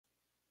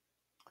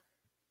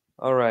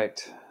All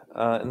right,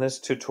 in this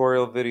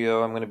tutorial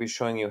video, I'm going to be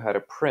showing you how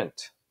to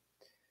print.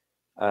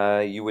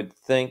 You would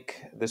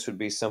think this would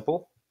be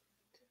simple.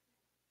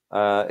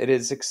 It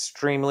is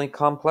extremely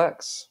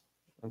complex.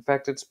 In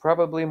fact, it's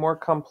probably more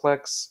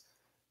complex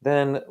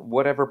than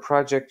whatever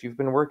project you've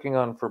been working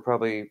on for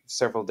probably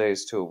several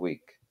days to a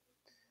week.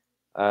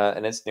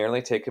 And it's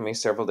nearly taken me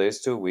several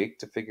days to a week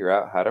to figure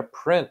out how to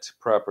print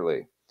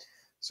properly.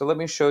 So let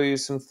me show you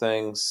some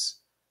things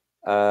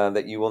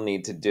that you will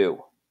need to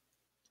do.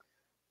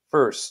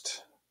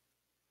 First,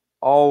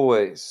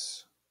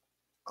 always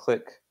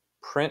click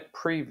Print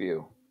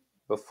Preview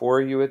before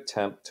you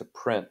attempt to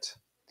print.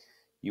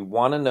 You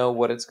want to know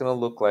what it's going to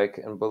look like,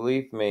 and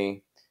believe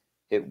me,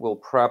 it will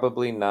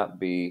probably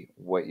not be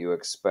what you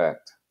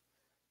expect.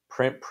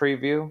 Print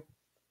Preview,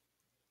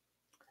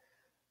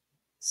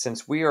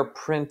 since we are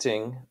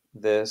printing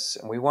this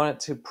and we want it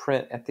to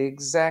print at the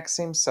exact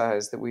same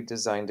size that we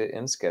designed it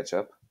in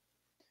SketchUp,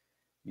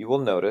 you will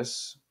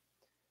notice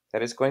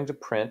that it's going to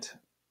print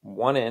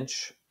 1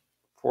 inch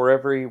for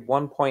every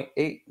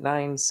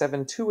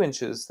 1.8972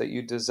 inches that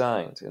you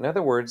designed. In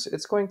other words,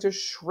 it's going to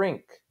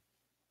shrink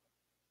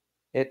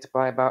it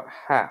by about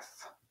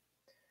half.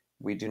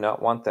 We do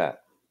not want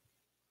that.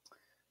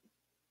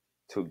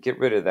 To get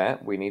rid of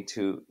that, we need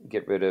to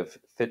get rid of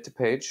Fit to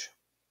Page.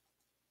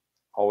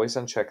 Always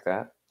uncheck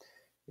that.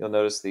 You'll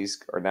notice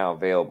these are now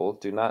available.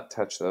 Do not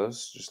touch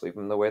those, just leave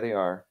them the way they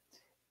are.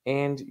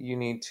 And you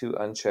need to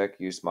uncheck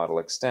Use Model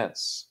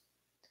Extents,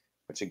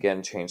 which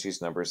again, change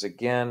these numbers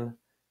again,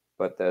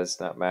 but does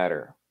not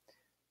matter.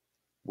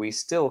 We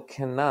still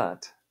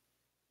cannot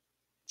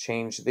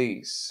change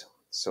these.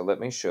 So let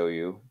me show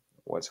you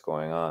what's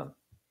going on.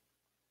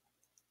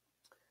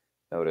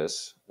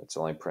 Notice it's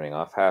only printing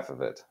off half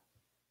of it.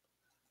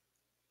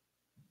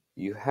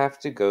 You have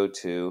to go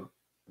to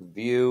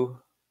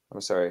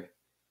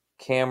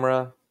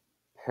Camera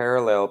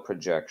Parallel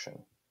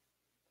Projection.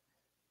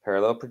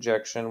 Parallel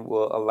projection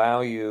will allow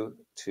you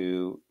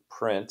to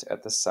print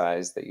at the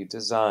size that you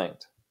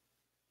designed.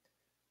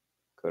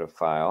 Go to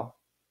File,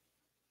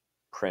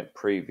 Print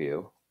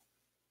Preview,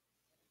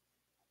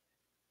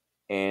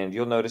 and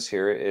you'll notice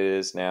here it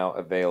is now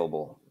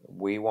available.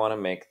 We want to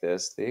make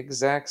this the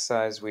exact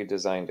size we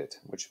designed it,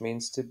 which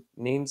needs to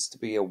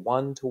be a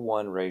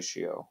 1-to-1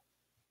 ratio.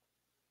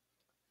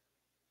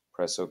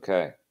 Press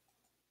OK.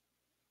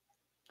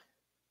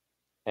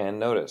 And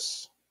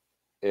notice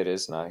it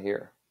is not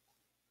here.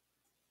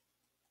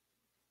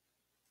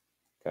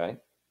 Okay?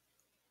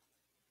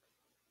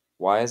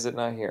 Why is it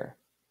not here?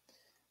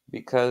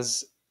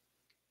 Because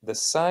the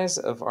size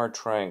of our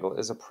triangle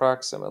is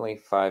approximately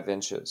 5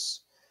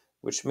 inches,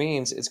 which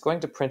means it's going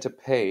to print a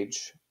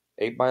page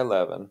 8 by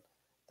 11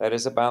 that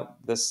is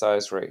about this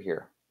size right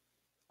here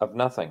of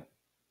nothing.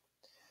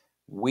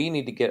 We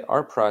need to get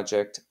our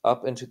project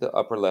up into the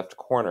upper left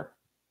corner.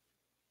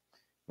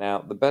 Now,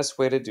 the best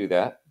way to do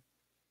that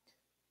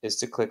is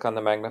to click on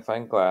the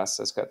magnifying glass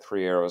that's got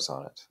 3 arrows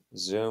on it.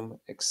 Zoom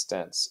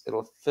Extents.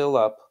 It'll fill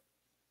up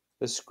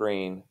the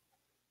screen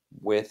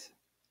with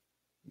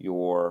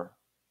your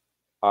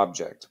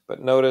object.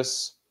 But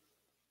notice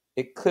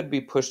it could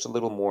be pushed a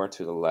little more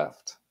to the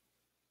left.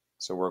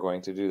 So we're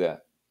going to do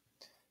that.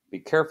 Be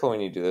careful when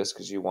you do this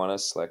because you want to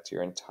select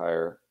your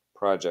entire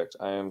project.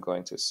 I am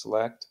going to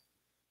select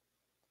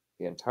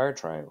the entire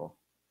triangle,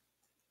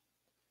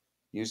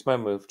 use my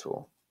Move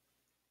tool,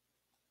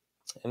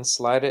 and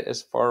slide it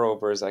as far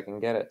over as I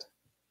can get it.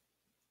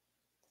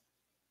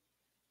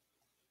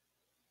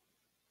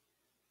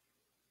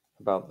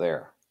 About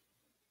there.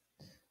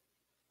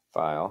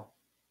 File,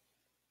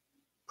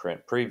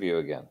 Print Preview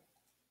again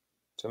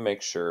to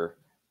make sure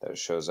that it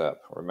shows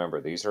up. Remember,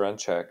 these are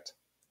unchecked.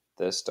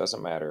 This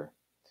doesn't matter.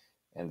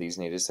 And these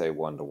need to say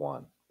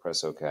 1-to-1.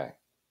 Press OK.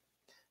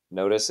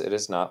 Notice it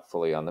is not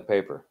fully on the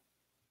paper.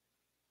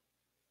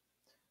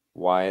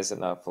 Why is it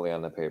not fully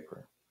on the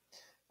paper?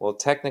 Well,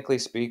 technically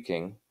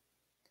speaking,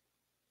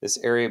 this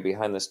area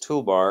behind this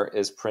toolbar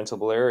is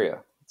printable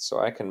area. So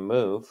I can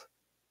move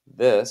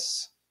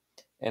this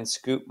and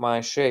scoop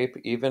my shape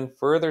even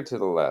further to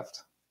the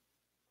left.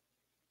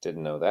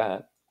 Didn't know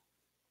that.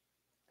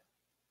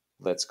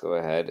 Let's go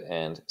ahead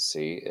and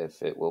see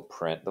if it will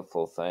print the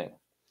full thing.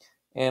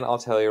 And I'll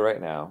tell you right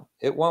now,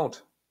 it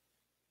won't.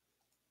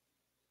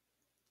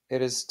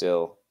 It is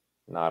still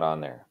not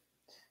on there.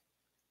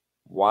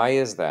 Why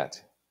is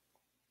that?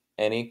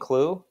 Any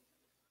clue?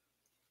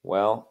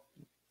 Well,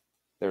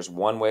 there's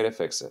one way to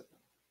fix it.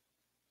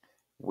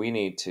 We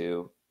need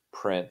to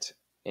print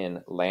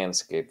in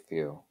landscape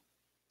view.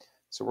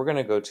 So we're going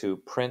to go to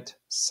Print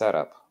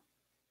Setup.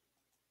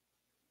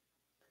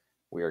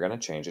 We are going to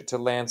change it to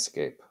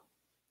landscape,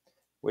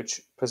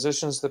 which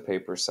positions the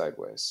paper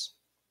sideways.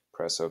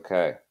 Press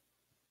OK.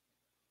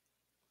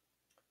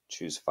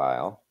 Choose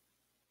File,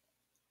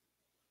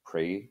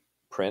 Print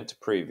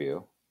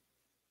Preview,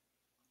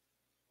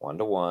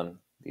 1-to-1.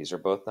 These are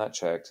both not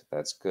checked.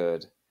 That's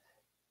good.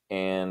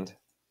 And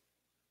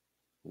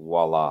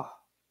voila.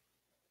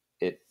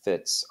 It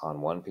fits on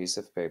one piece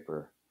of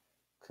paper.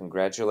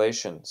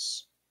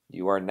 Congratulations.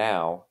 You are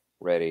now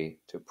ready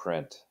to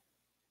print.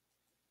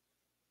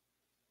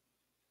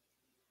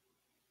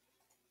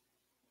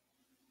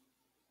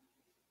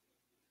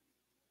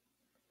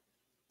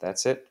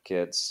 That's it,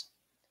 kids.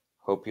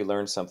 Hope you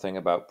learned something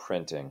about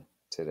printing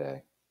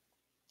today.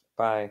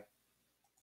 Bye.